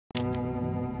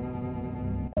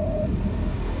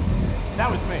That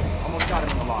was me. Almost got him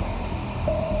in the locker.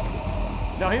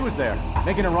 No, he was there,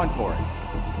 making a run for it.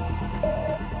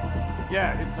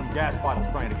 Yeah, hit some gas bottles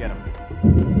trying to get him.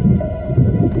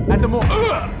 At the moment.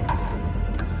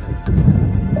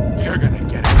 You're gonna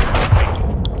get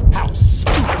it. How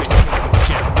stupid can you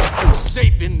get? You were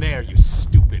safe in there, you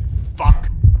stupid fuck.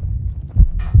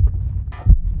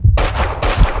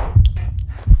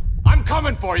 I'm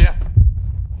coming for you.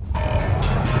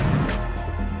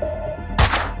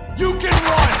 You can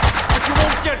run, but you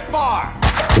won't get far.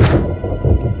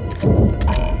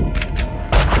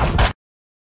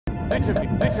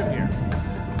 Fix him here.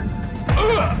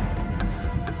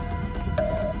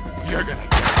 You're gonna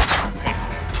get it now, Payne.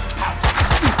 How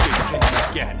stupid can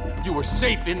you get? You were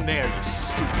safe in there, you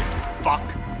stupid fuck.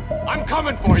 I'm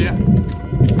coming for you.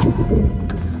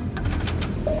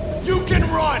 You can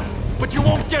run, but you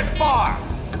won't get far.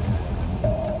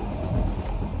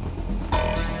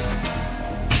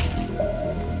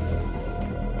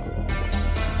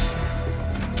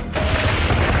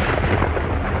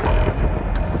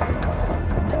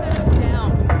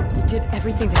 Did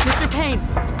everything that Mr. Payne,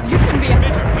 you shouldn't be a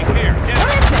Mitchell, he's here. Get him.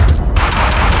 What is this?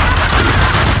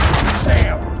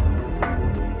 Sam!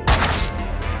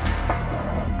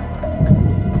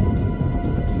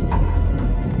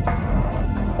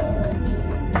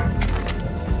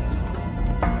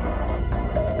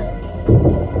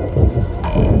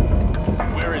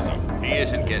 Where is he? He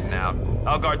isn't getting out.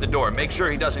 I'll guard the door. Make sure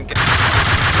he doesn't get...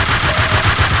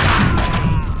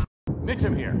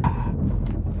 Mitchum here.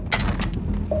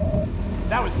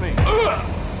 That was me.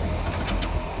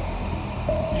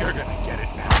 You're gonna get it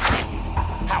now, Payne.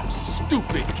 How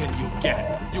stupid can you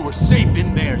get? You were safe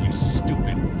in there, you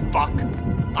stupid fuck.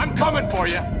 I'm coming for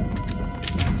you.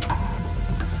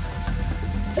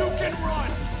 You can run.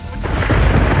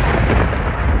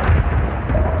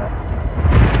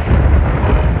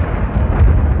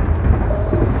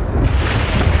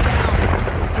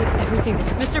 Did everything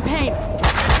that Mr. Payne.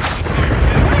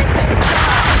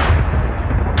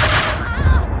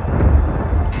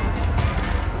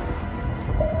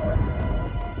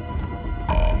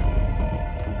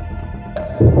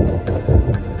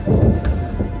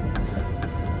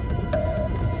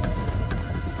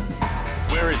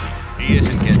 Where is he? He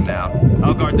isn't getting out.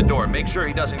 I'll guard the door. Make sure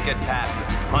he doesn't get past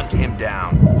us. Hunt him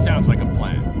down. Sounds like a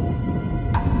plan.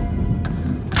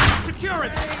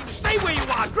 Security! Stay where you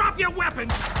are! Drop your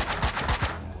weapons!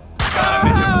 Got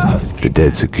him, Mitchell. The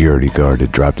dead security guard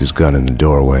had dropped his gun in the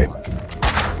doorway.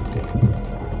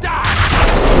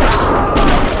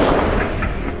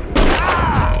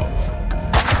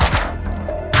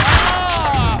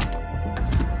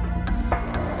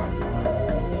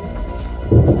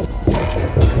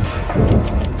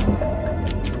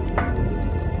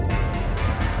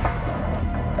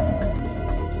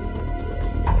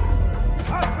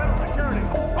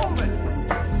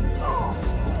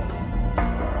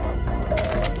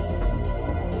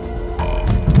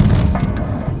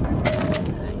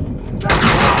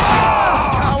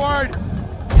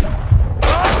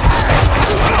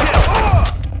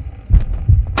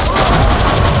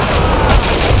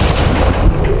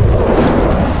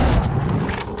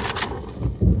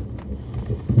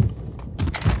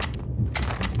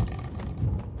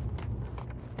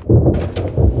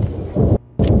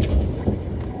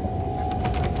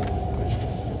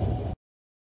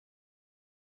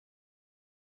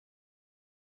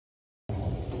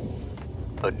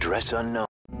 Address unknown.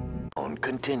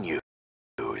 Continues.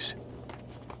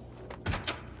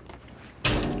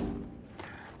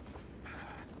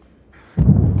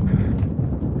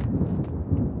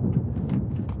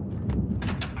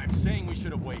 I'm saying we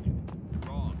should have waited.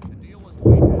 Wrong. The deal was to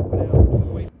wait half an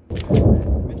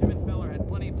hour. Benjamin Feller had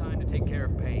plenty of time to take care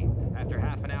of Payne. After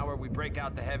half an hour, we break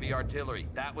out the heavy artillery.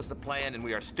 That was the plan, and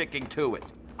we are sticking to it.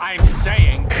 I'm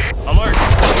saying, alert!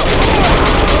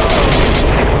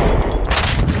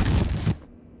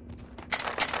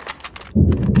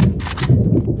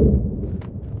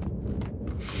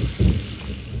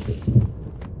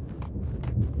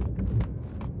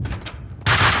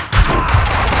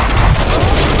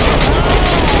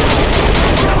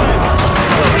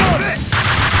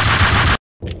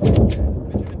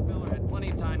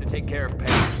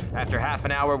 After half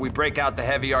an hour, we break out the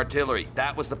heavy artillery.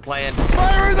 That was the plan.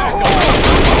 Fire in the hole!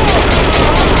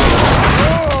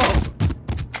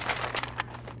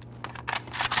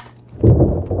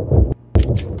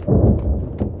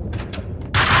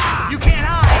 You can't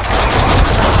hide!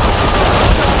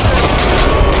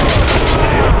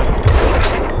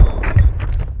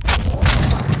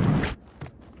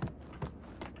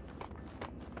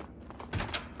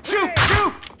 Shoot!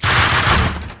 Shoot!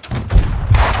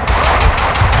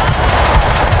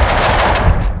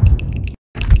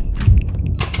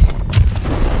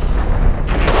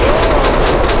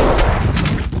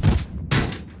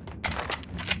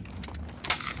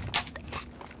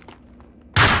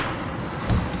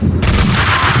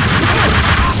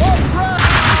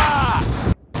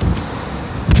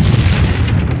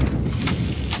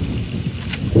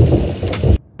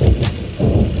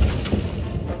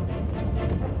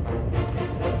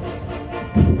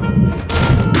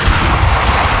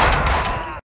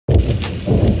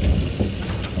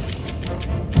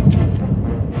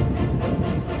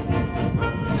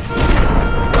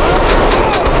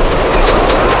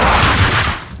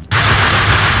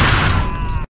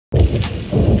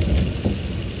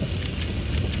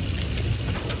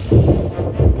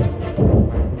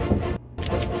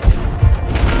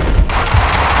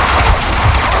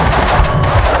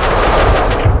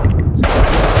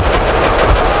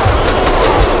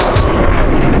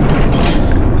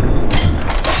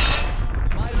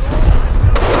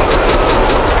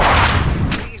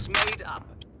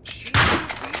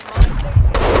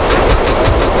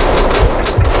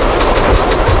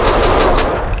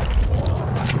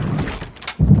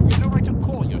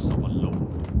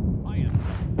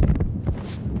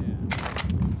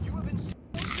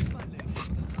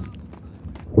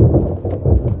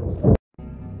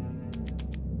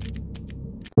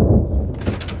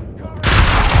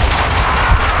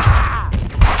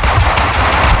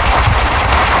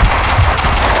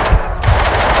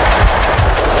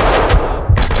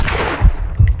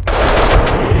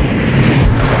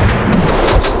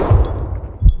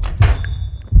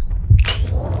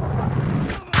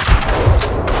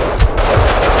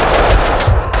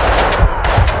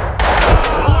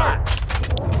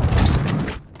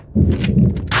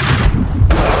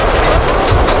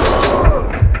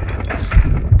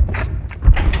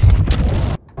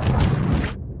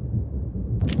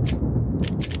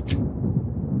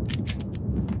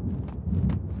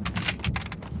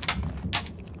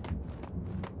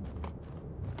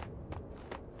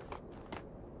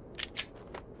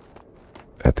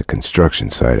 At the construction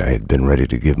site, I had been ready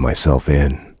to give myself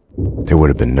in. There would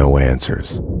have been no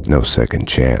answers, no second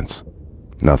chance.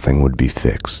 Nothing would be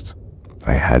fixed.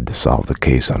 I had to solve the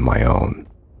case on my own.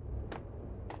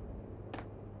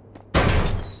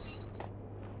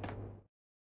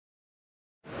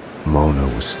 Mona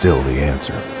was still the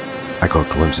answer. I caught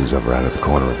glimpses of her out of the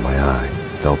corner of my eye,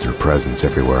 felt her presence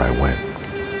everywhere I went.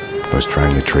 I was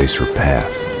trying to trace her path,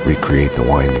 recreate the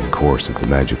winding course of the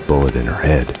magic bullet in her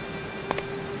head.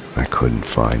 I couldn't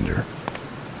find her.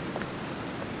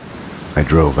 I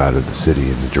drove out of the city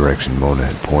in the direction Mona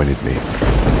had pointed me,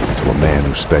 to a man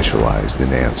who specialized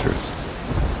in answers.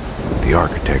 The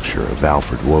architecture of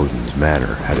Alfred Woden's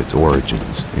manor had its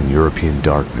origins in European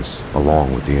darkness,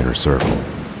 along with the Inner Circle.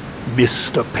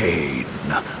 Mr. Payne,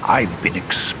 I've been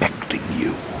expecting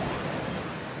you.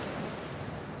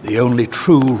 The only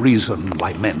true reason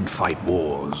why men fight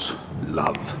wars,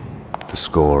 love. The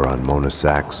score on Mona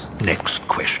Sachs? Next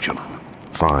question.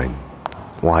 Fine.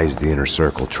 Why is the Inner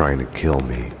Circle trying to kill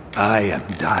me? I am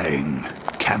dying.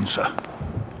 Cancer.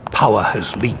 Power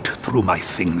has leaked through my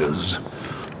fingers.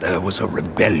 There was a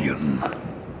rebellion.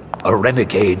 A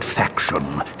renegade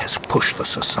faction has pushed the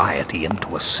society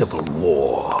into a civil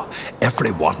war.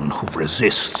 Everyone who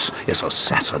resists is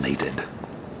assassinated.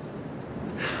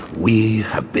 We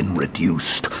have been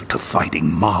reduced to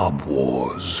fighting mob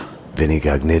wars. Vinny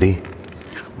Gognitti?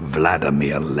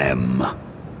 Vladimir Lem.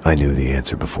 I knew the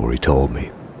answer before he told me.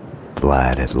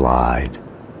 Vlad had lied.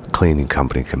 Cleaning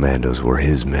company commandos were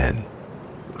his men.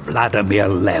 Vladimir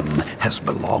Lem has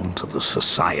belonged to the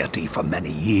society for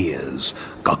many years.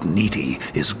 Gognitti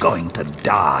is going to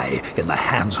die in the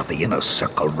hands of the Inner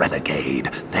Circle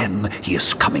renegade. Then he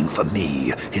is coming for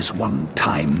me, his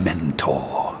one-time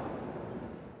mentor.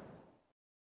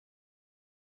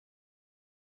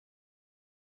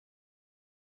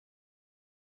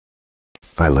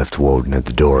 I left Woden at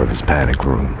the door of his panic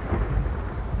room.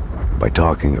 By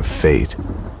talking of fate,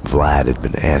 Vlad had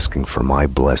been asking for my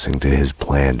blessing to his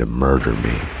plan to murder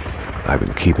me. I've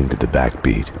been keeping to the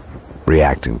backbeat,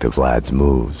 reacting to Vlad's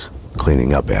moves,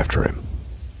 cleaning up after him.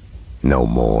 No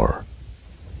more.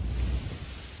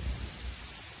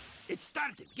 It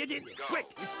started! Get in there! Quick!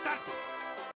 It started!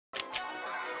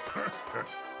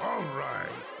 All right.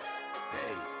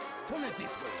 Hey, turn it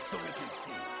this way so we can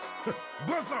see.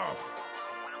 Buzz off!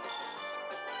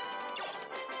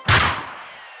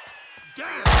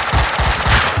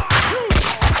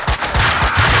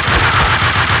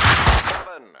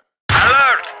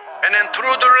 Alert! An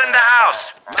intruder in the house!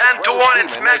 10 to 1,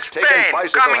 it's Max Payne,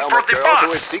 coming for the boss!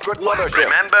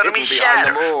 Remember me,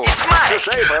 Shadow? It's Mike!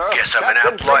 Guess I'm an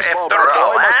outlaw after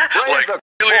all, huh? Like the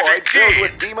kid!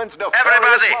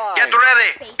 Everybody, get ready!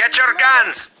 Get your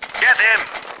guns! Get him!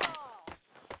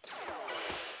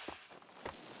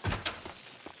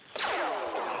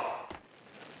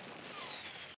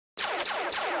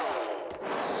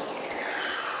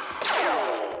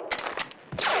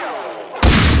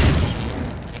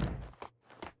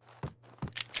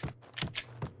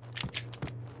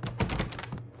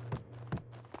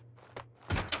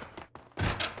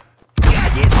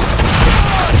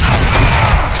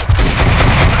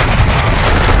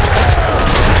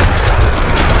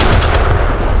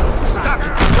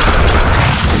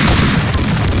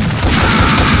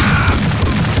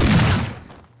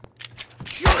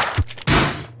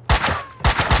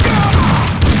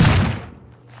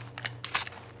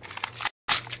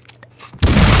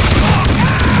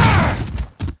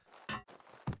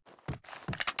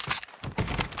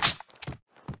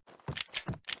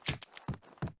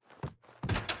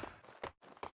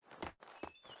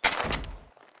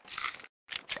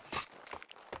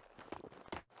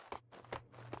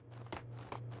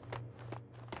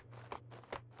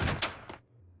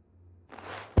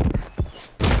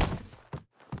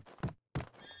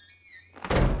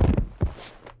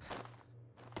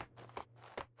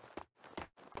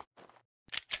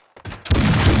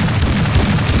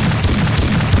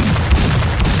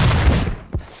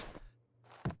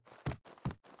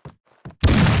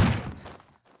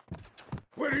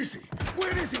 Where is he?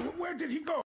 Where is he? Where did he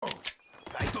go?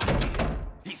 I don't see him.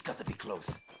 He's got to be close.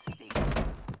 Stay.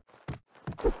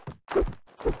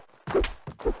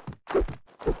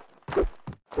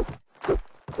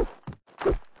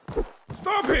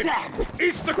 Stop it! Damn.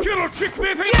 It's the killer chick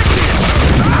with him!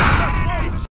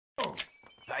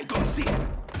 I don't see him.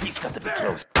 He's got to be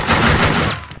close.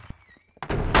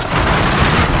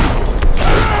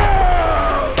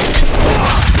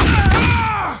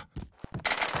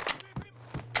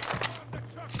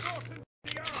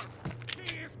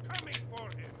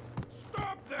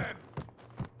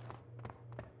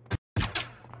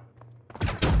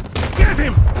 Get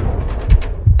him!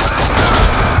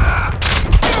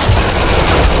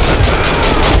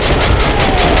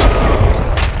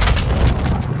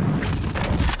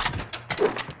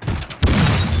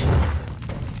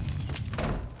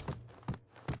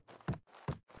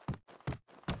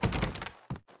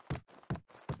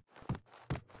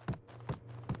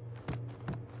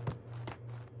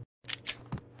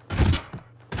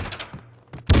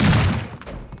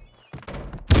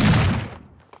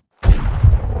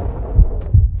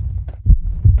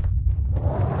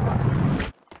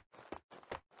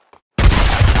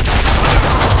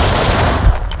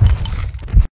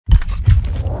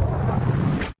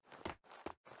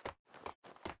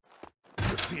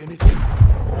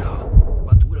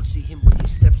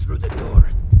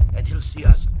 see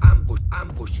us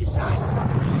ambushes us.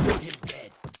 Shoot him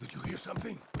dead. Did you hear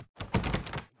something?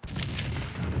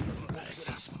 This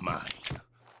is mine.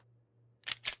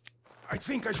 I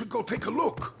think I should go take a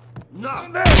look.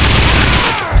 No.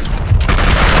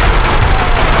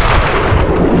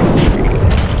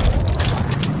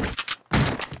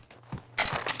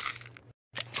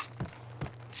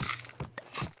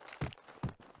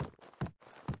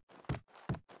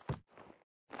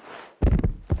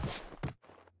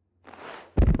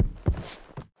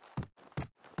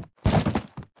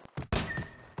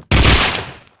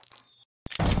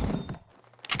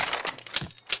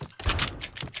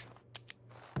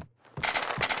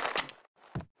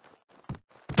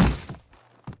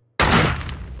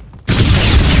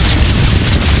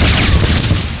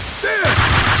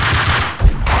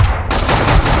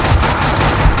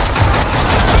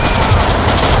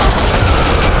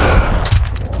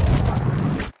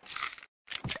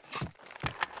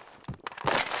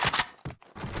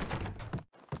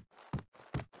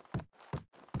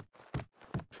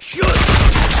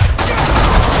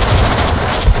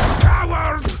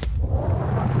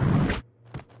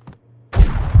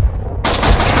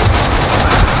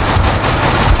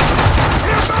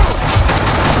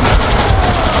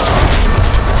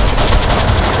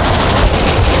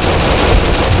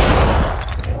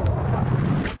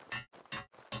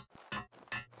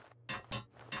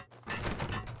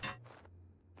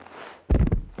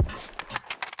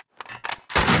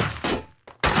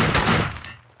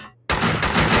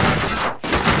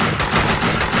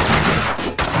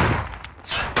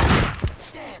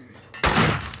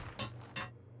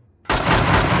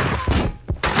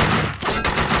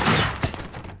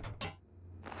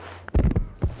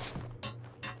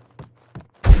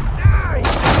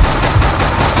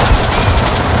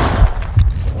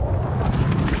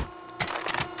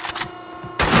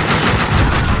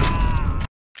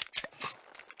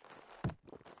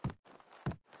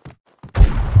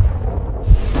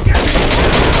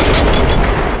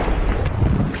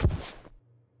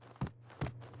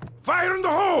 Fire in the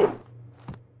hole!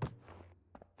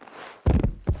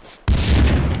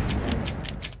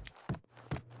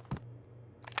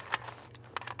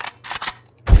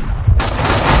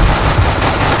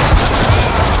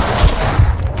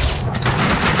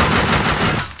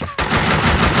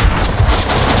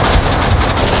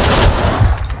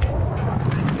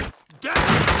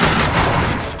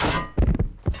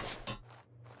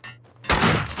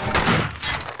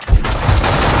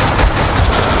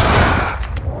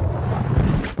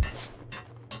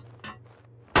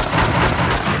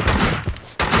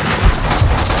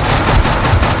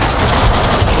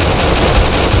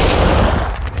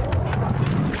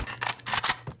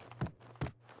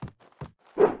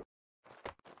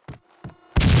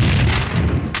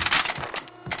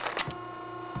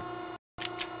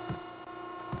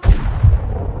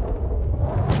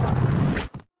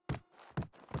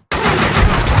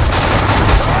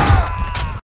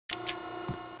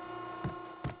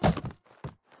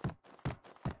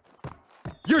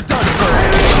 You're done for!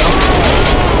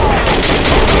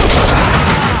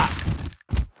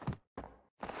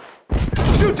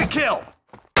 Shoot to kill!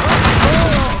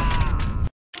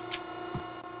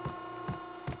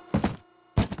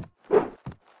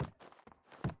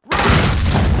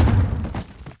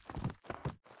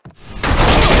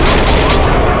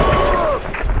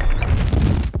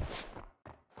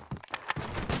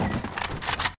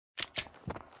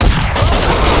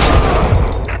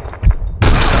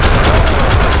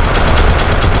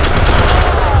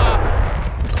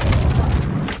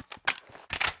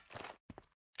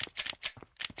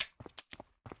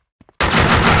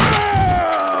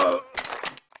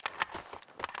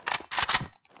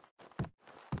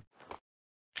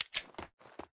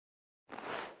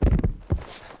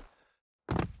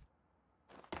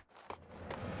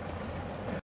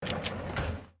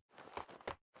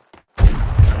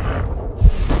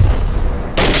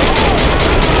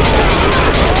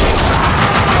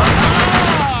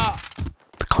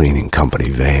 Cleaning company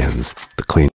vans, the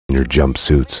cleaner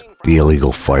jumpsuits, the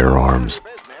illegal firearms,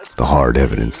 the hard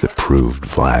evidence that proved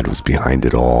Vlad was behind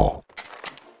it all.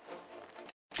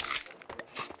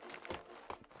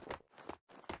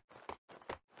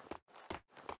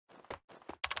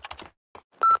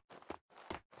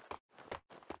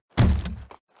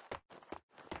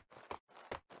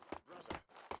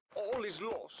 All is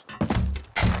lost.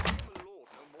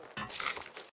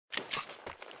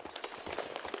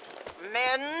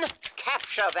 Men,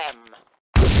 capture them.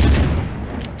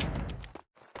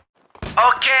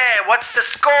 Okay, what's the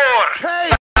score?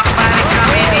 Hey! Somebody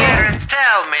come in here and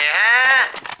tell me, huh?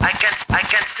 I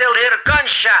can still hear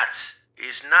gunshots.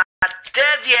 He's not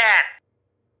dead yet.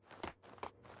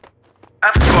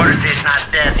 Of course he's not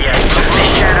dead yet. The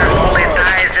shatter only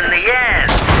dies in the end.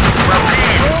 Well,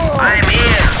 Payne, I'm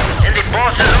here, in the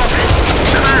boss's office.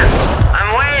 Come on,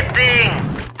 I'm waiting.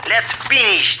 Let's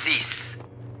finish this.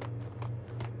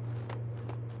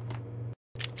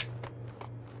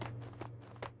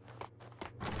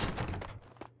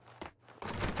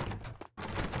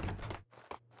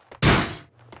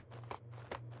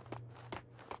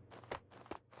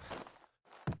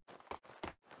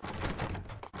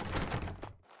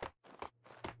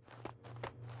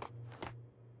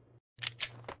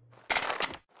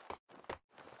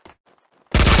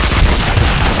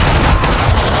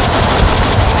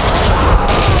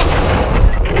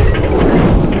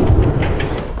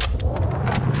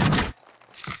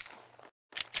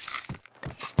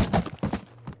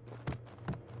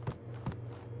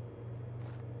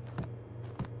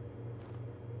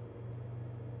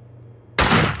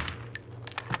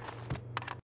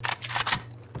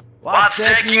 What's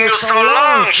taking you so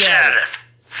long, Sheriff?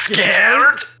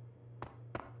 Scared?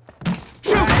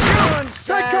 Shoot!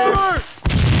 Take cover!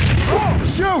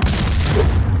 Shoot!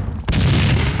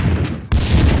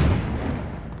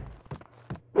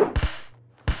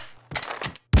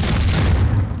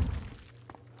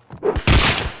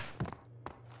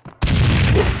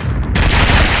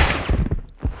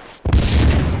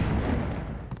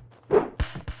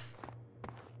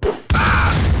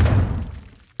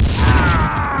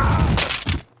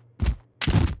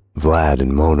 Vlad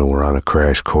and Mona were on a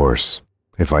crash course.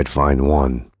 If I'd find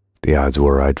one, the odds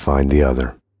were I'd find the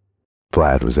other.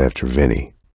 Vlad was after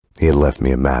Vinny. He had left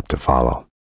me a map to follow.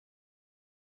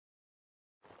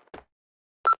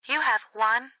 You have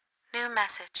one new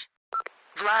message.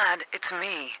 Vlad, it's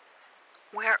me.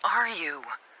 Where are you?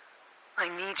 I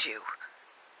need you.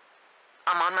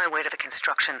 I'm on my way to the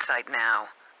construction site now.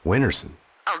 Winterson.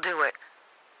 I'll do it.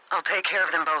 I'll take care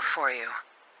of them both for you.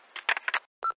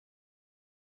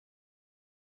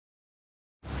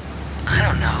 I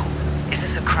don't know. Is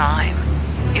this a crime?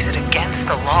 Is it against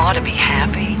the law to be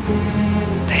happy?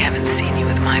 They haven't seen you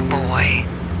with my boy.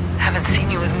 Haven't seen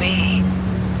you with me.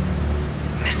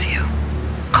 Miss you.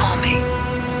 Call me.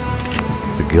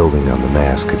 The gilding on the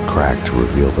mask had cracked to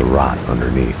reveal the rot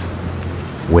underneath.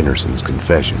 Winterson's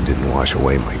confession didn't wash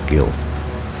away my guilt.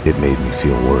 It made me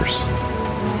feel worse.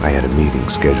 I had a meeting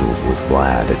scheduled with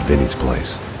Vlad at Vinny's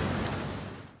place.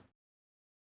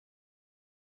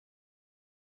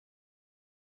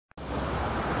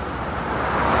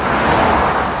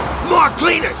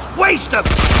 Cleaners! Waste them!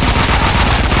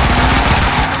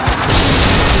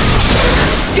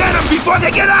 Get them before they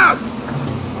get out!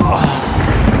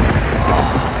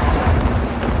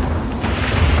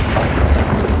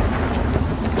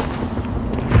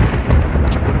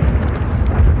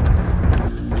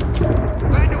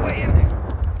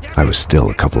 I was still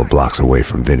a couple of blocks away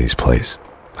from Vinny's place.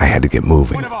 I had to get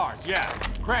moving. One of ours, yeah.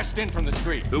 Crashed in from the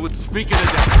street. Who would speak of the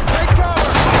devil? Take cover!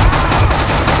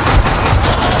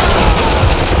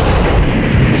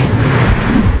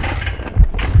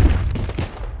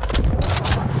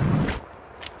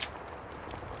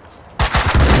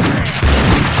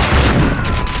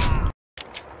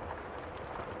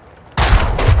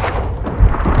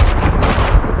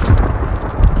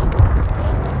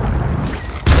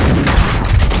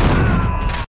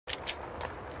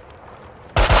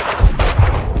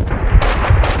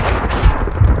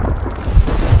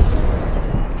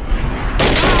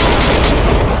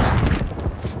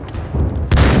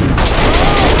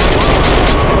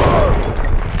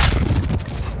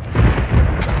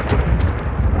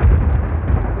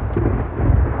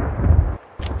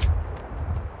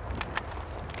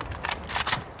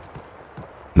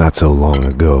 Not so long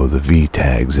ago, the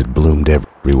V-tags had bloomed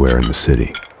everywhere in the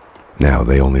city. Now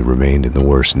they only remained in the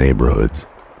worst neighborhoods,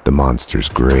 the monster's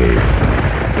grave.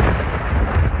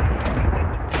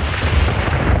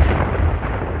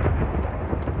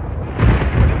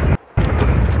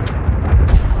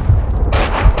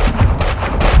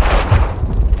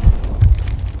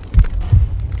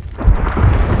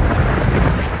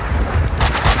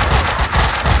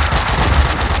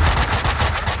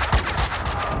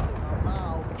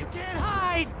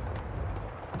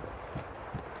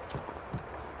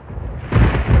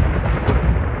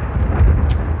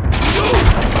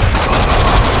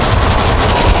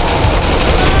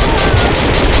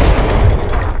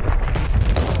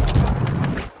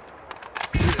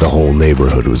 The whole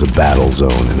neighborhood was a battle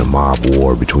zone and a mob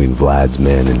war between Vlad's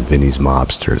men and Vinny's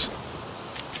mobsters.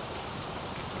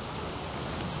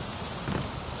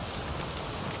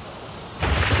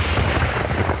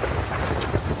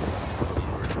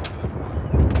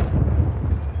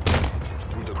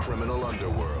 Through the criminal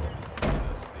underworld, in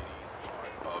the city's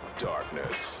heart of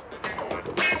darkness.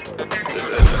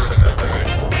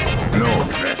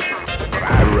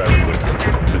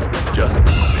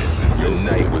 The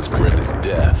night was grim as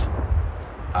death.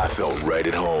 I felt right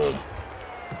at home.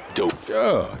 Dope.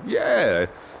 Oh, yeah.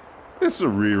 It's a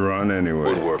rerun anyway.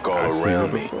 Woodwork all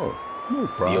around me. No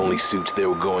problem. The only suits they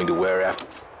were going to wear after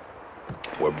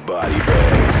were body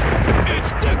bags.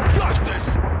 Instant justice!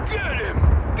 Get him!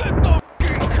 Get the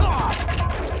f***ing cop!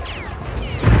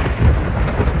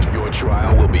 Your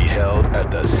trial will be held at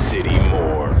the city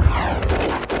morgue.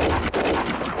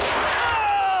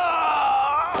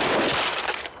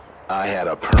 I had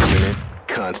a permanent,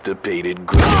 constipated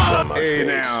grin on my face. Hey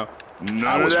now,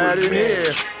 none of that in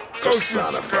here. Go run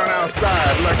personified.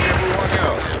 outside like everyone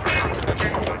else.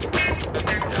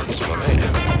 That's what I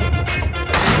am.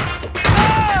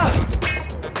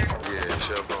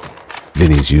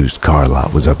 Vinny's used car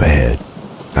lot was up ahead.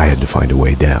 I had to find a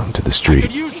way down to the street.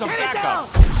 Could use some backup.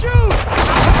 Shoot!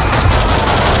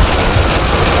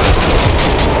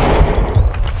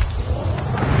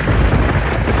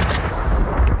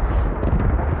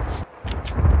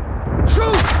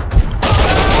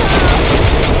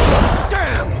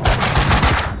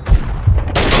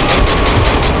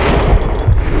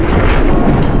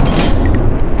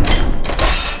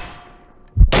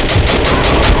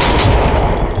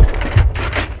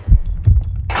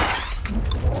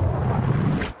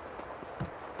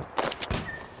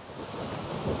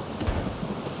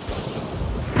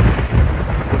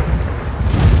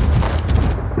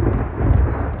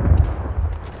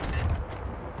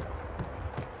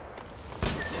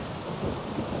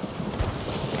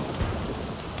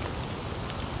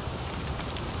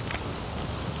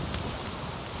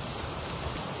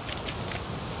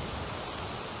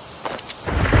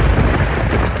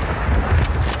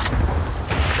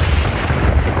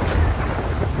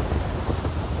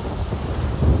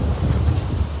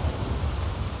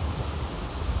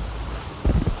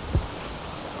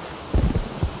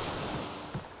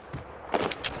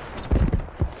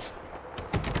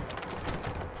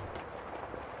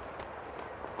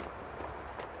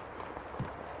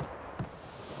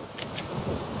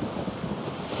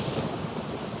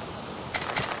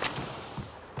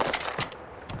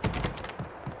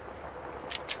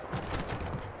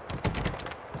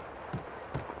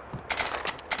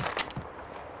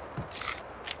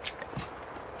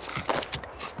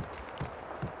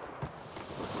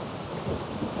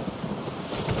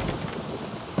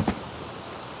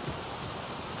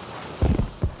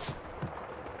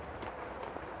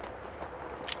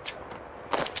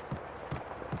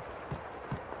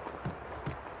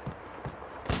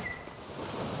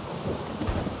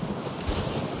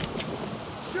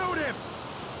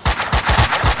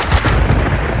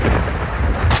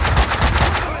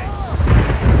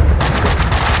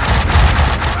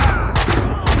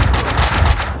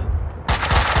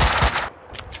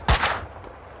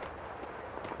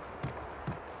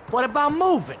 What about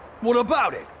moving? What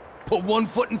about it? Put one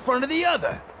foot in front of the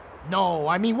other. No,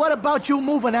 I mean, what about you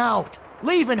moving out?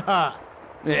 Leaving her?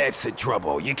 That's the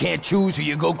trouble. You can't choose who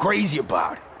you go crazy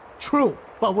about. True,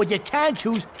 but what you can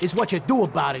choose is what you do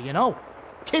about it, you know?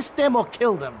 Kiss them or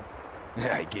kill them.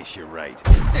 I guess you're right.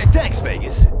 Thanks,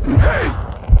 Vegas. Hey!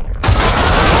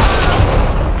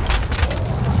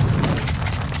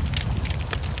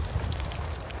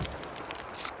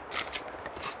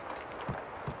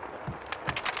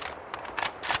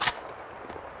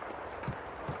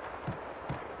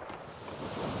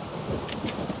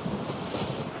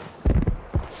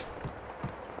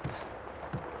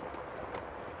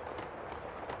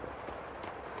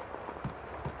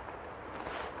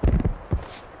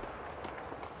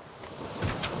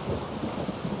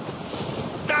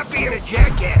 Stop being a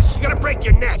jackass. You gotta break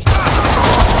your neck.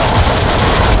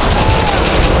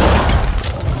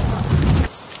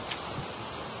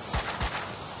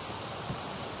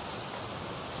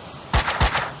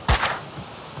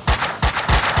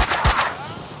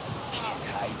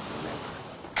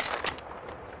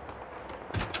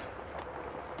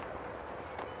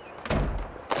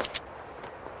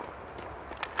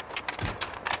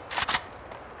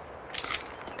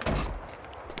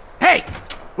 Hey!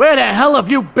 Where the hell have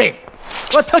you been?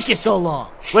 What took you so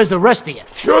long? Where's the rest of you?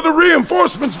 You're the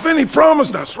reinforcements Vinny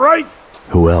promised us, right?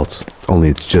 Who else? Only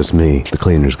it's just me. The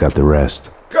cleaners got the rest.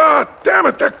 God damn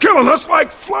it, they're killing us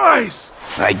like flies!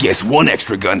 I guess one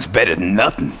extra gun's better than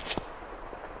nothing.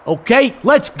 Okay,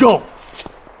 let's go!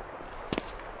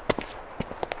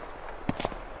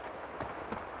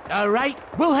 All right,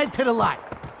 we'll head to the lot.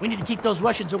 We need to keep those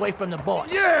Russians away from the boss.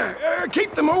 Yeah,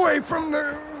 keep them away from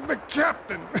the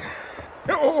captain.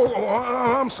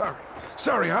 I'm sorry.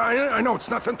 Sorry, I know it's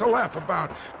nothing to laugh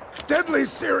about. Deadly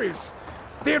serious.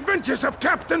 The adventures of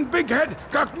Captain Bighead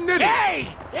Cogniti.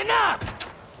 Hey! Enough!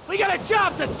 We got a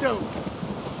job to do!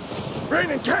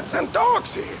 raining cats and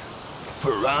dogs here.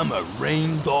 For I'm a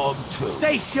rain dog too.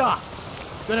 Stay sharp.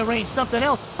 Gonna rain something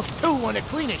else too when the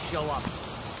cleaners show up.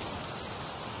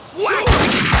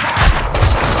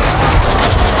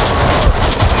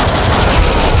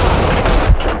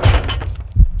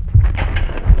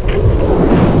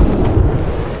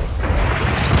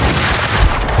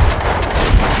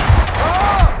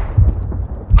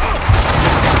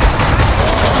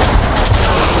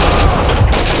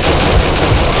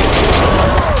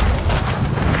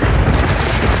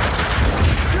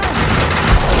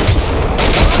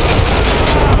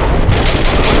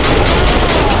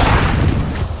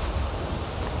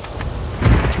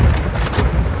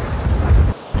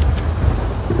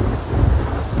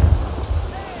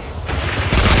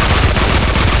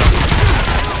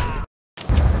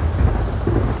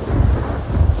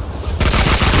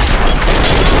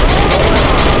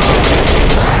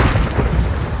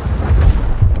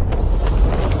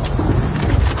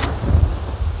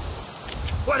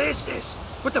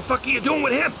 What the fuck are you doing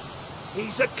with him?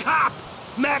 He's a cop.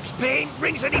 Max Payne,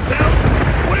 rings any bells?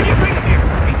 What did you bring him here?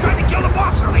 He tried to kill the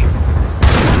boss earlier.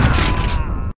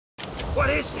 What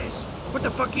is this? What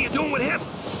the fuck are you doing with him?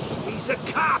 He's a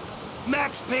cop.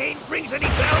 Max Payne, rings any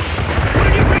bells? What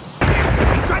did you bring him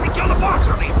here? He tried to kill the boss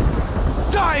earlier.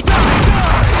 Die, die,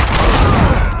 die!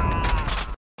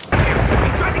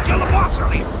 He tried to kill the boss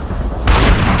earlier.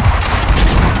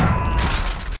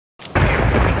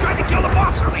 He tried to kill the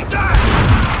boss earlier. Die!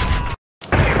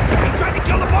 He tried to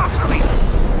kill the boss earlier.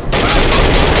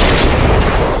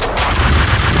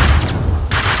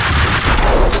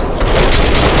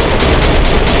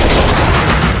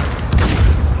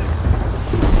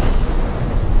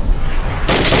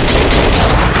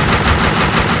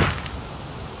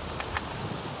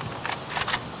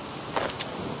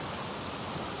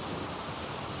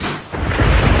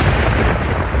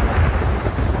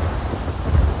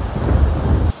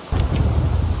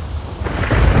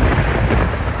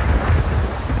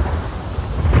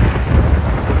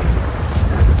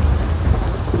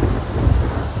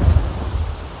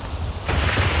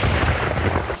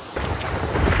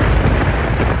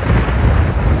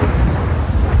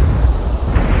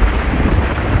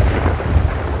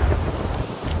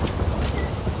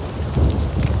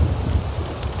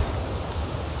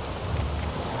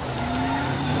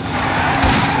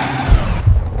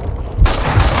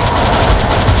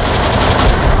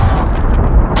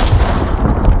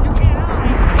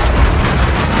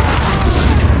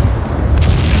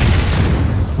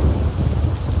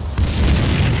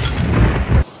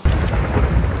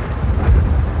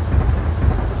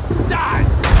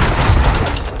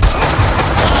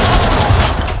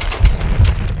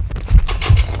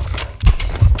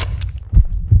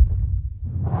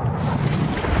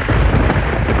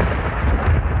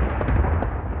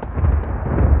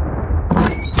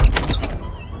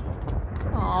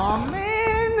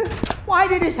 Why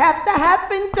did this have to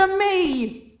happen to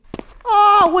me?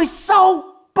 Oh, it was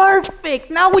so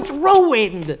perfect. Now it's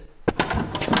ruined.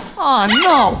 Oh,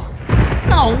 no.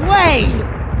 No way.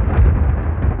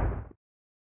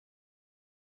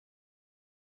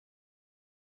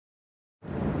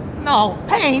 No,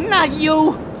 Payne, not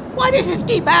you. Why does this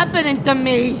keep happening to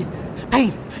me?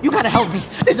 Payne, you gotta help me.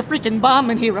 There's a freaking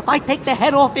bomb in here. If I take the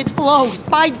head off, it blows.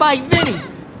 Bye-bye, Vinny.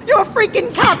 You're a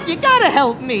freaking cop. You gotta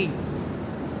help me.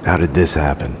 How did this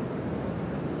happen?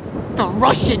 The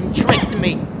Russian tricked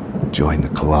me. Join the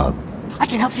club. I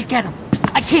can help you get him.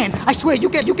 I can. I swear. You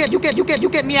get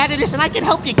me out of this, and I can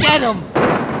help you get him.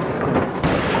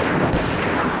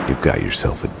 You've got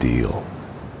yourself a deal.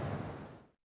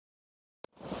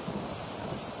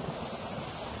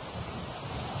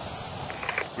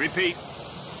 Repeat.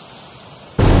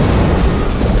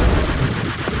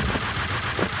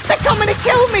 They're coming to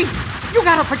kill me. You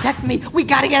gotta protect me. We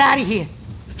gotta get out of here.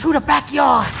 Through the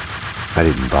backyard. I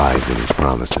didn't buy Vinny's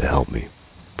promise to help me,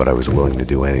 but I was willing to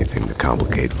do anything to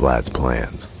complicate Vlad's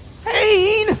plans.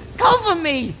 Payne, cover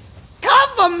me!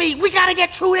 Cover me! We gotta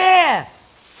get through there!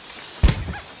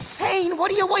 Payne, what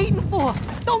are you waiting for?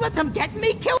 Don't let them get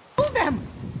me! Kill them!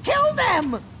 Kill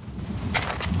them!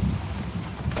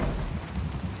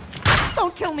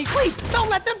 Don't kill me, please! Don't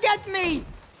let them get me!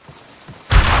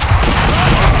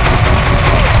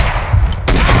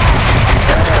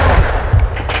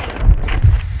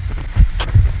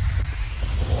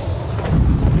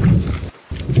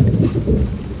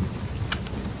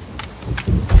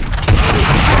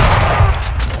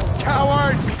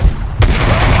 Coward!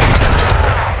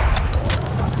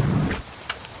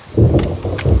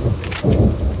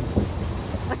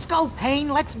 Let's go, Payne,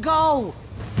 let's go!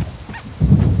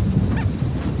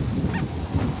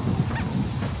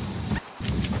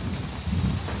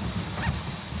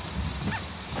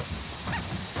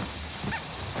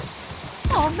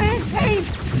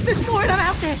 There's more of them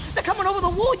out there. They're coming over the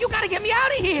wall. You gotta get me out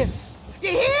of here.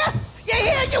 You hear? You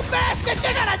hear, you bastards?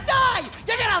 You're gonna die!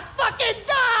 You're gonna fucking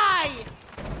die!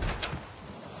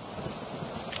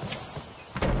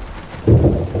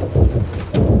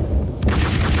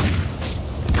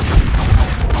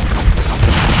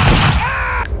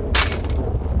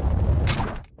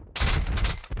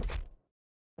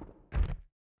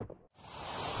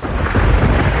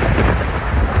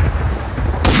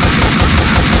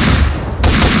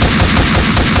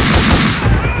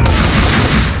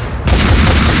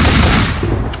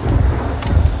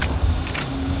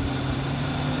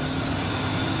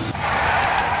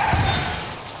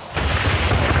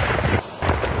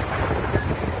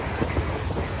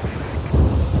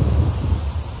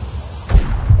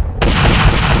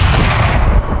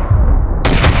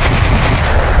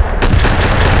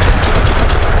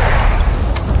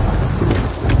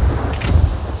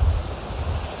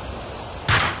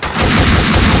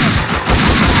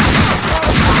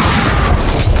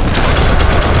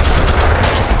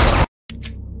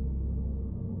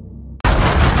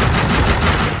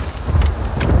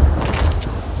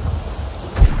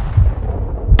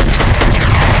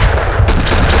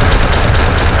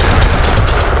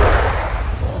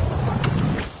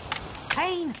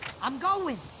 I'm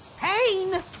going!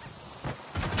 Payne!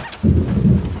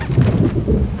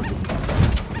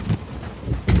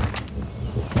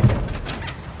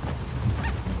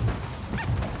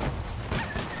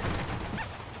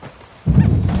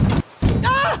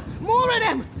 Ah! More of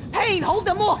them! Payne, hold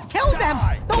them off! Kill them!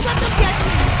 Don't let them get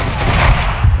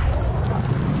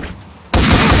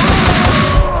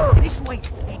me! This way!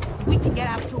 We can get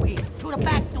out through here, through the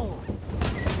back door.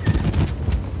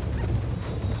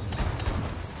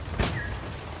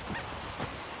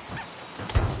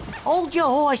 Hold your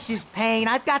horses, Payne.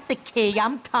 I've got the key.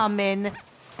 I'm coming.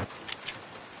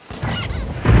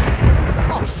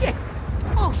 Oh, shit!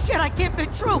 Oh, shit, I can't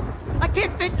fit through! I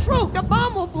can't fit through! The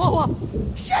bomb will blow up!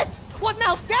 Shit! What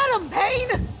now? Get him,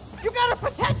 Payne! You gotta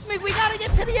protect me! We gotta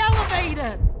get to the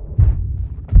elevator!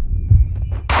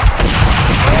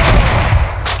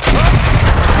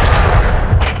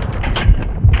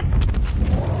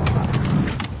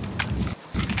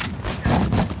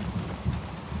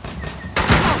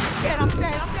 I'm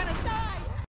dead. I'm gonna die.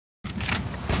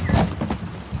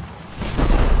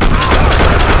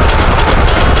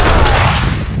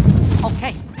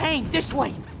 Okay, Payne, this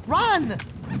way. Run!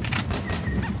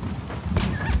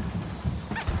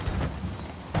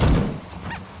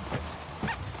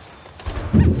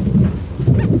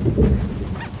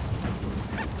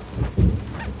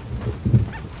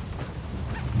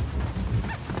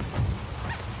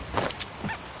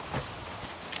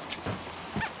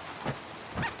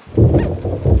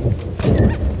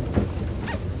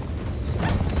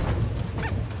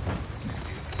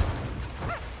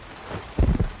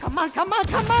 Come on,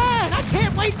 come on! I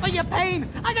can't wait for you, Payne!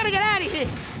 I gotta get out of here!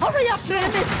 Hurry up,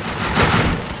 damn it!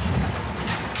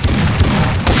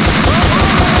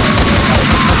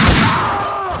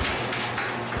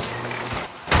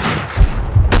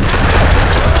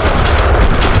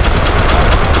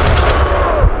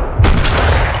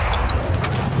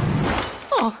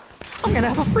 Oh, I'm gonna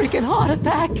have a freaking heart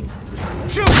attack!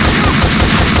 Shoot!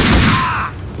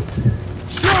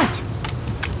 Shoot!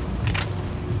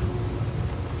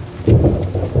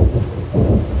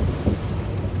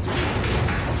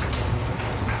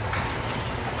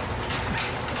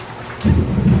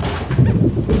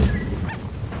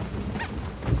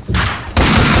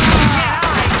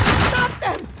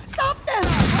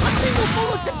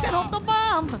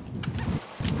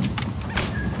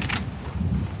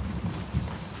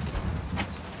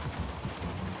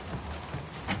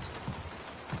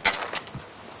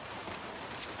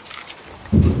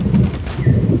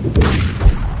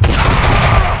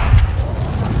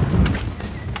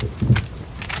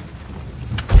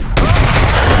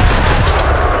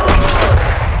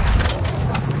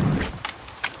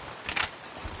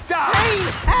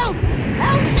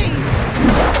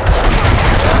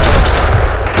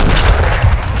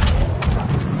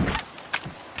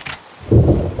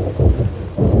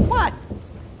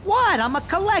 I'm a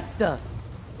collector.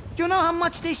 Do you know how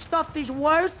much this stuff is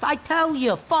worth? I tell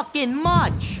you, fucking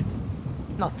much.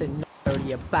 Nothing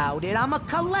nerdy about it. I'm a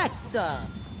collector.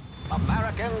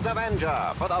 Americans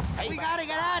Avenger for the payback. We gotta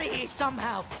get out of here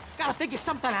somehow. Gotta figure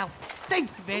something out. Think,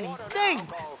 Vinny. Think.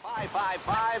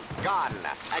 555 gun.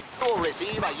 And you'll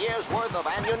receive a year's worth of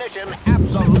ammunition.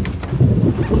 Absolute.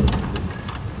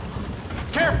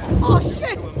 Careful. Oh,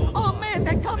 shit. Oh, man,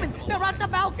 they're coming. They're at the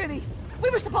balcony. We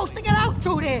were supposed to get out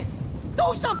through there.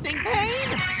 Do something,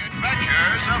 Payne!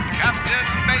 Adventures of Captain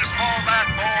Baseball Bat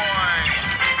Boy!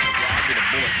 with a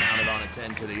bullet mounted on its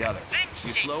end to the other.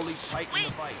 You slowly tighten the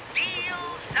vise.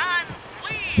 Wheels on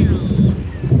wheels.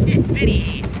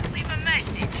 Vinny, leave a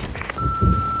message.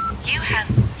 You have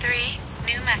 3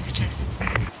 new messages.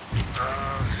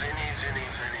 Vinny, Vincent.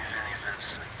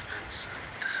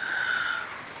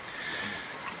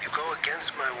 You go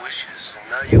against my wishes, and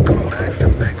now you come back to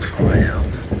beg for my help.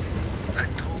 I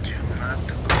told you not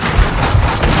to go.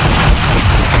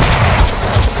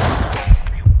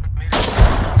 You made it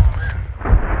all men.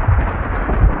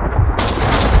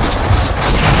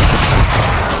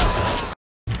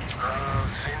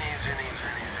 Vinny, Vincent.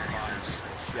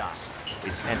 Yeah,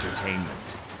 it's entertainment.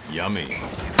 Yummy.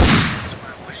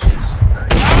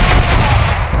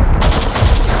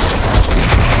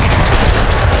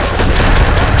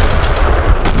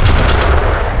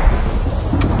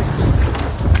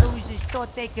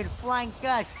 Thought they could flank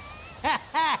us.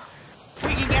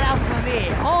 We can get out from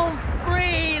here. Home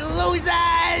free,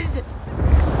 losers!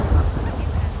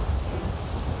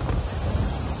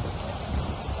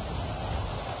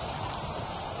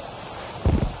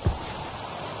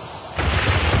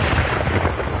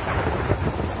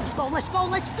 Let's go,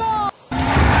 let's go! We're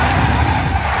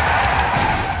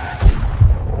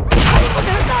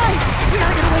gonna die! We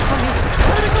gotta get away from here!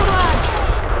 We're gonna go lodge!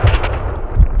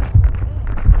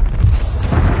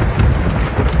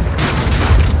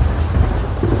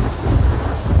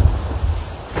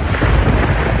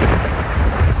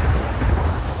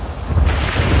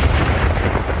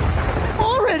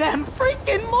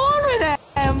 Freaking more of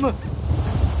them!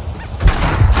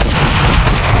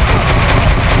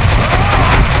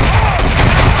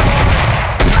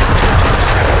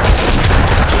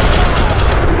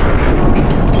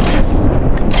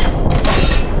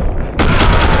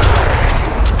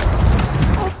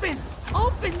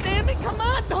 Open, damn it, come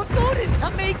on! Don't do this to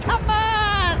me, come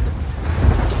on!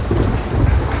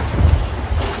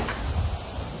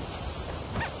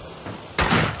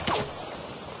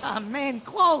 Ah, man,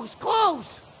 close!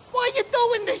 Why are you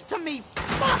doing this to me?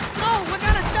 Fuck, no, we're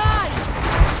gonna die!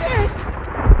 Shit!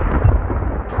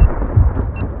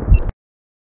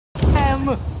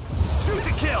 Shoot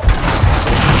to kill!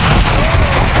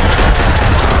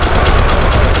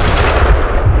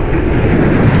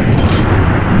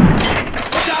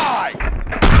 Die!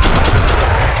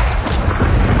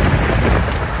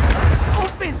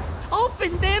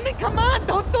 Open, damn it, come on!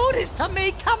 Don't do this to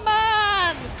me, come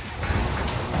on!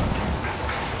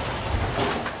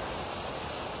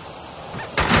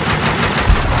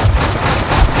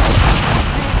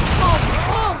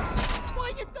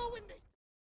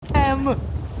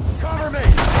 Cover me!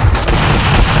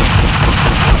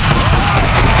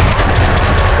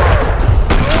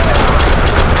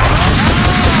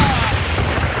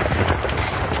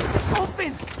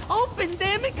 Open,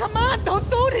 damn it, come on! Don't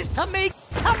do this to me!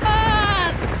 Come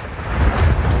on!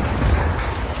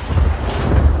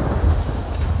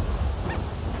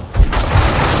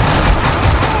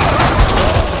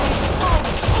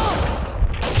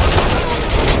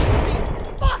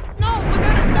 Fuck, no, we're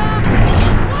gonna die!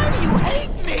 Why do you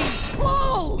hate me?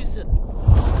 Close!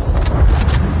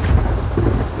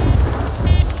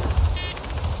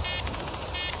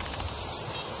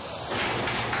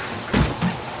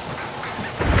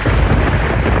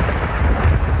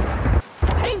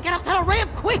 Payne, get up to the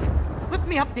ramp, quick! Lift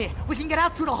me up there. We can get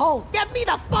out through the hole. Get me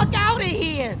the fuck out of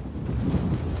here!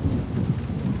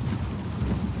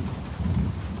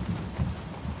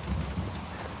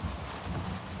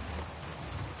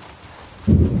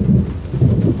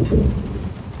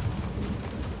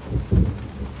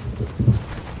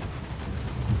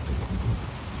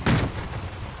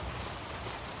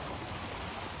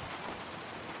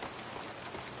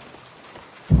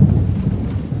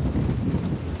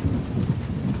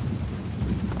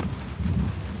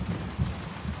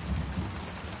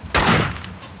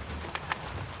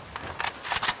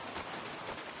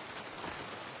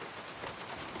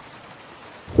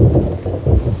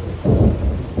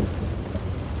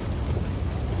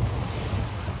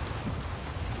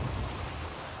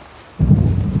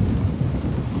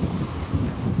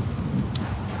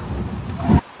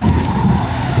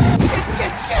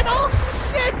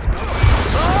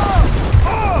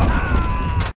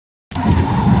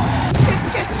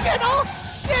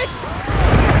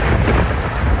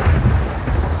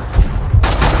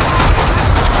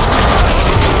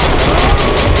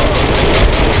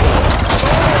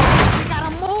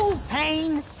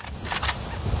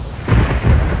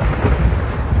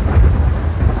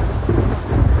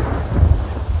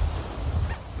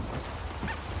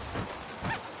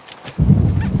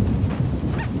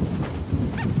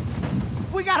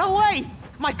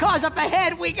 My car's up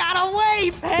ahead! We got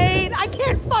away, Payne! I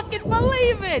can't fucking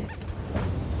believe it!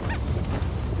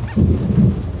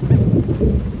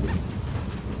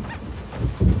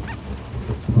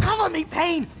 Cover me,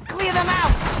 Payne! Clear them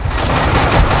out!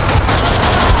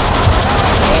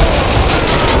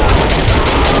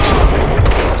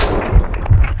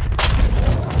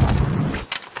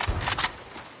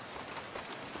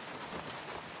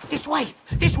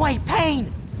 This way,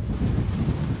 Payne!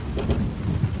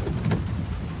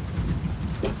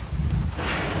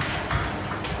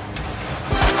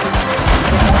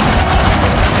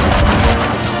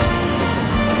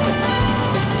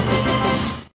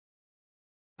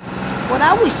 Well,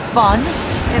 that was fun.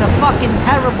 In a fucking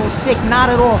terrible, sick, not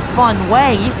at all fun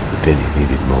way. Vinny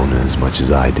needed Mona as much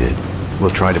as I did. We'll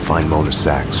try to find Mona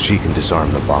Sachs. She can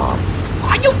disarm the bomb.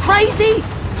 Are you crazy?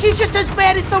 She's just as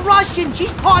bad as the Russian.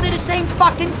 She's part of the same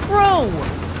fucking crew.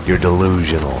 You're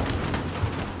delusional.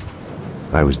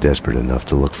 I was desperate enough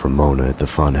to look for Mona at the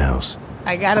funhouse.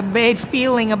 I got a bad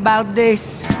feeling about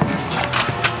this.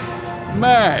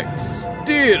 Max,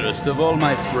 dearest of all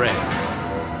my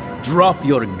friends, drop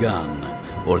your gun,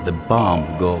 or the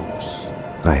bomb goes.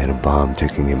 I had a bomb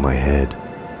ticking in my head.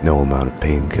 No amount of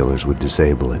painkillers would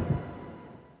disable it.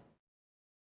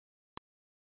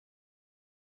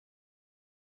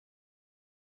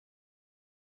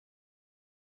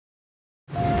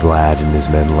 Vlad and his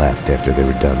men left after they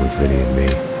were done with Vinny and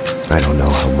me. I don't know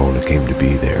how Mona came to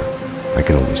be there. I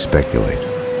can only speculate.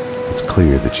 It's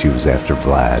clear that she was after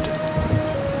Vlad.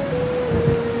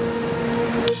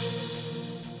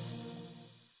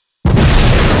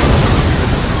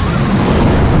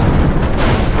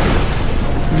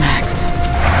 Max.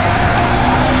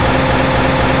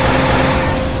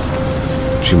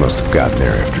 She must have gotten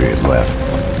there after he had left.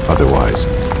 Otherwise,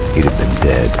 he'd have been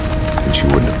dead, and she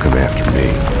wouldn't have come after me.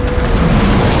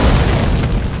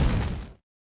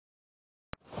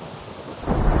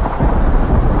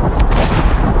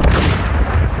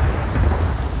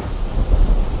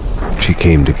 She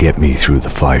came to get me through the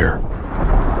fire.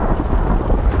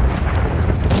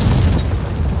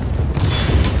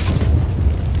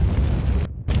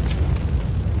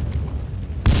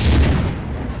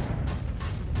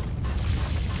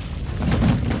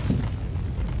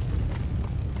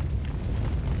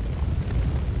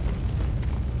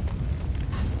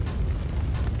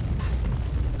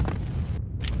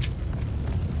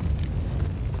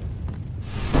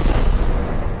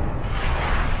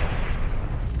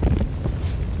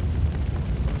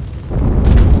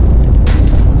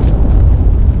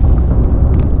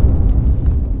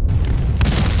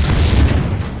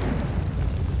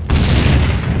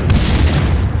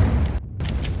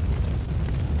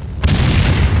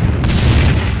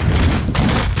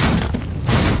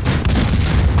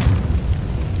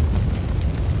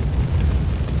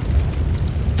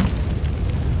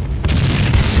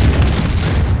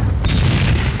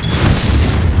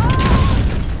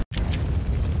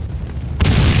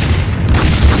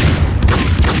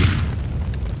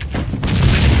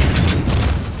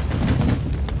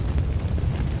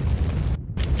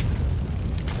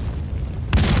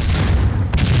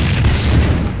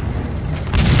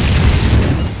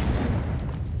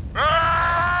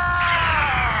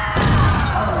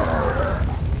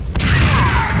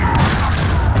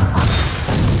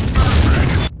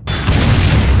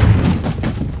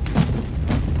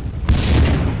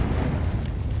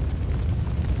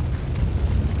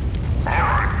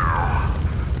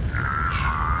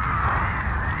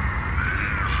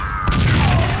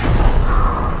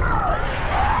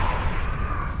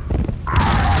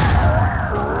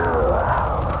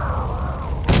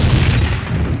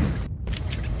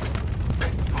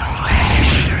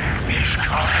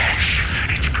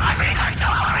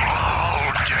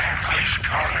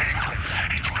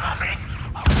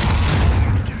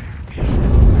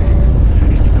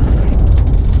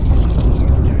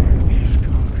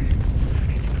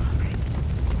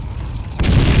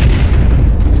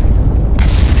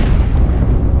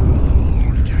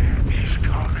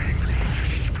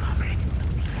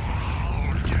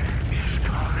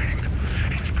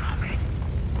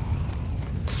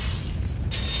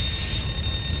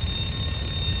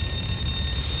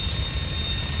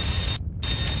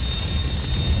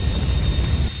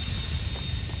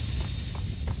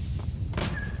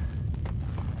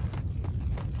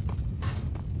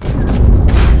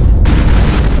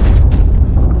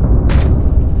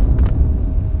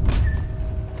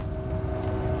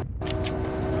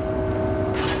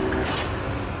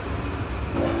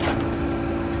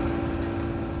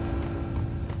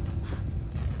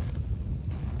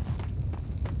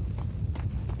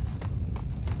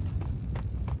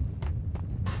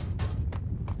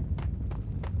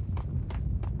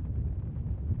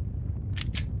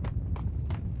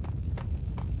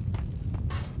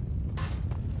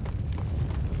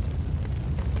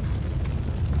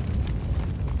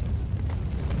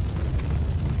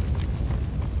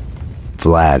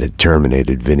 Vlad had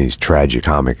terminated Vinny's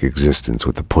tragicomic existence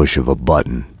with the push of a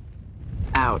button.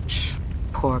 Ouch.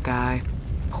 Poor guy.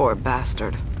 Poor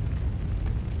bastard.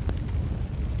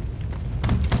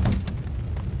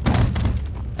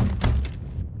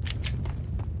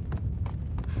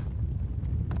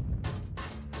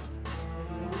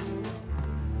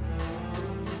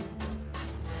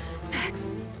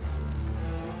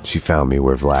 She found me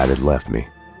where Vlad had left me,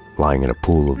 lying in a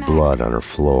pool of blood on her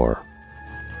floor.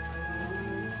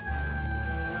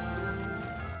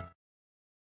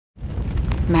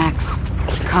 Max,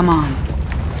 come on.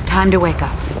 Time to wake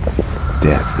up.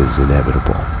 Death is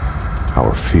inevitable.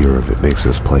 Our fear of it makes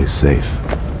us play safe,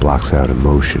 blocks out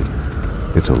emotion.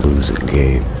 It's a losing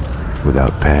game.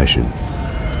 Without passion,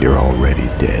 you're already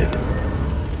dead.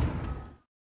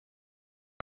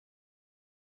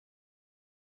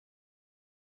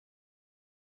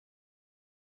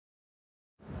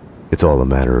 It's all a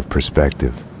matter of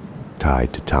perspective,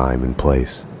 tied to time and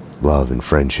place, love and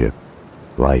friendship,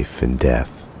 life and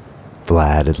death.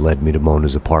 Vlad had led me to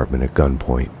Mona's apartment at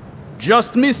gunpoint.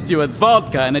 Just missed you at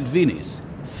vodka and at Vinny's.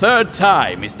 Third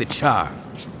time is the charm.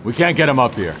 We can't get him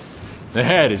up here. The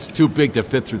head is too big to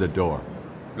fit through the door.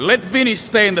 Let Vinny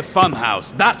stay in the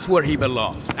funhouse. That's where he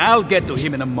belongs. I'll get to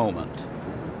him in a moment.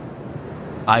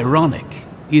 Ironic,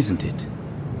 isn't it?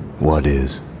 What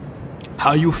is?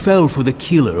 How you fell for the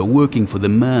killer working for the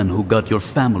man who got your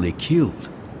family killed.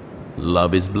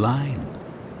 Love is blind.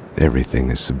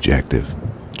 Everything is subjective.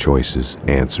 Choices,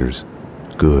 answers,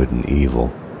 good and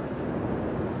evil.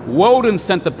 Woden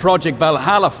sent the Project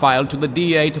Valhalla file to the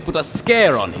DA to put a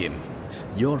scare on him.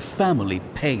 Your family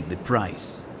paid the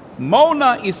price.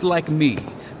 Mona is like me,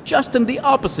 just in the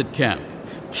opposite camp,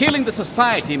 killing the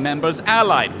society members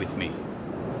allied with me.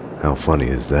 How funny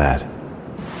is that?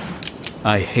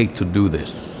 I hate to do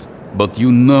this, but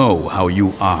you know how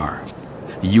you are.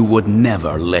 You would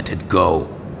never let it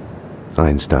go.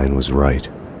 Einstein was right.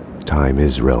 Time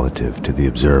is relative to the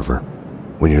observer.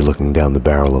 When you're looking down the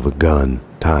barrel of a gun,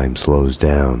 time slows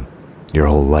down. Your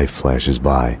whole life flashes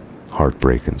by,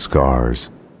 heartbreak and scars.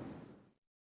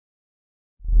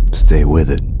 Stay with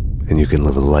it, and you can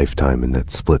live a lifetime in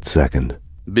that split second.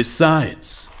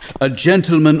 Besides, a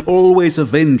gentleman always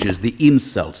avenges the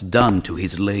insults done to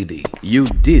his lady. You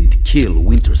did kill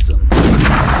Winterson.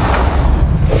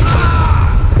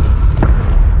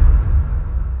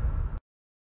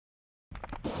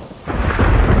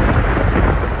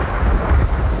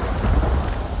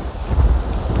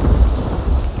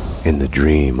 In the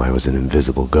dream, I was an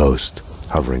invisible ghost,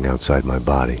 hovering outside my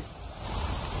body.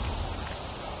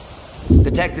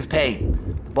 Detective Payne,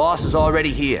 the boss is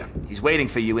already here. He's waiting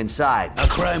for you inside. A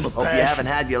crime of Hope passion. you haven't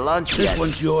had your lunch yet. This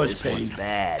one's yours, This Payne. one's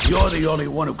bad. You're the only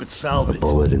one who could solve A it.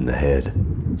 bullet in the head.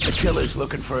 The killer's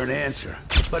looking for an answer,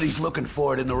 but he's looking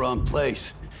for it in the wrong place.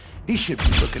 He should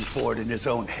be looking for it in his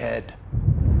own head.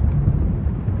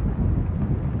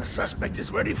 The suspect is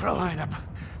ready for a lineup.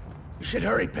 You should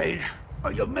hurry, Payne,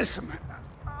 or you'll miss him.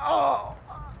 Oh!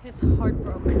 His heart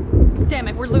broke. Damn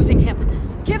it, we're losing him.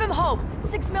 Give him hope.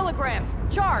 6 milligrams.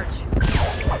 Charge.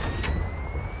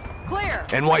 Clear.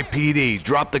 NYPD,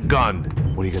 drop the gun.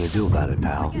 What are you gonna do about it,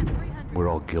 pal? We're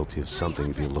all guilty of something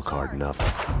if you look hard enough.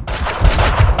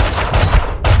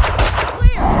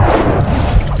 Clear.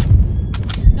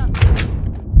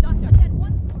 Nothing. Doctor, again,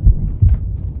 once more.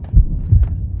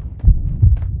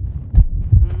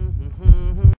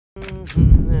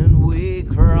 And we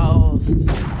crossed.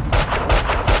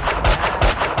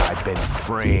 I've been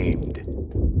framed.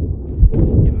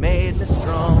 You made me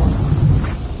strong.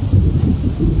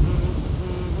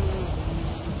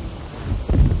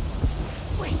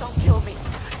 Please don't kill me.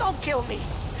 Don't kill me.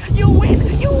 You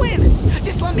win. You win.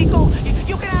 Just let me go.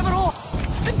 You can have it all.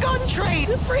 The gun trade.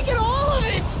 Freaking all of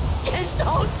it. Just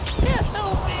don't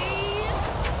kill me.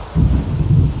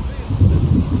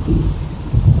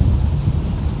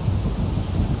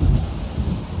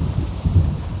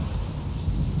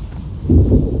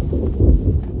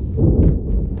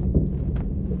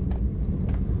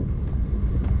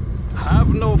 Have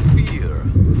no fear.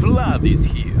 Vlad is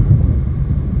here.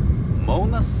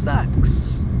 Mona Sachs.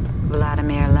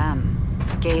 Vladimir Lem.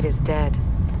 Gate is dead.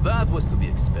 That was to be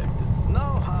expected. No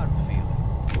hard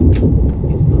feelings.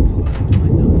 It's not too late to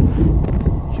find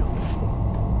out. John.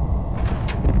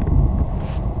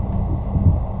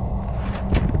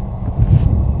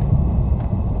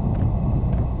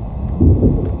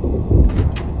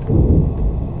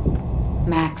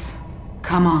 Max,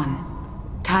 come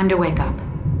on. Time to wake up.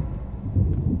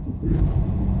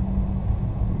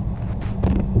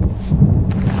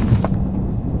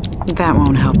 That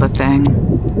won't help a thing.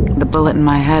 The bullet in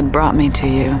my head brought me to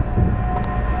you.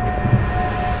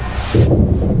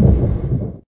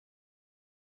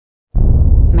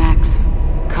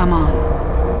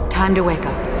 Time to wake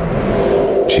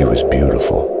up. She was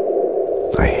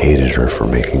beautiful. I hated her for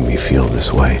making me feel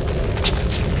this way.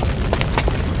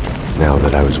 Now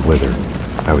that I was with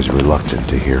her, I was reluctant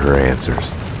to hear her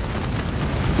answers.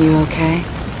 You okay?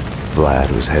 Vlad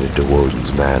was headed to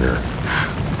Woden's manor.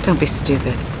 Don't be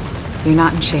stupid. You're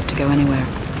not in shape to go anywhere.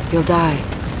 You'll die.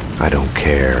 I don't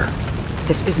care.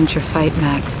 This isn't your fight,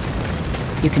 Max.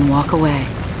 You can walk away.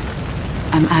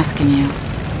 I'm asking you.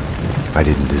 I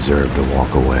didn't deserve to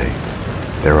walk away.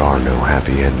 There are no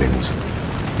happy endings.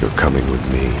 You're coming with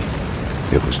me.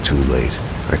 It was too late.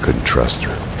 I couldn't trust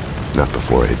her. Not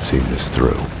before I had seen this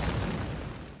through.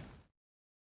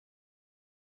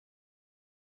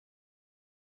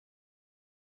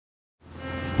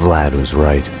 Vlad was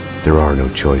right. There are no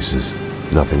choices.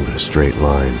 Nothing but a straight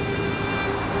line.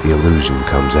 The illusion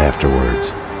comes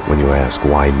afterwards, when you ask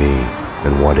why me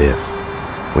and what if.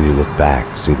 When you look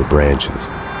back, see the branches,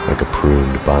 like a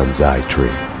pruned bonsai tree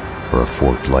or a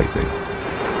forked lightning.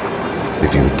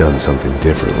 If you had done something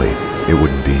differently, it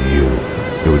wouldn't be you.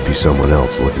 It would be someone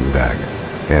else looking back,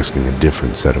 asking a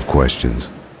different set of questions.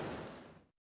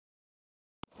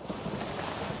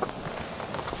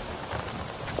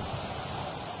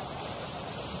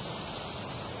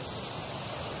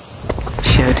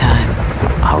 Showtime.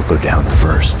 I'll go down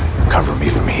first. Cover me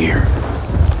from here.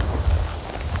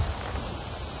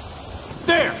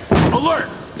 There! Alert!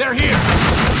 They're here!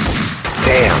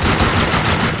 Damn!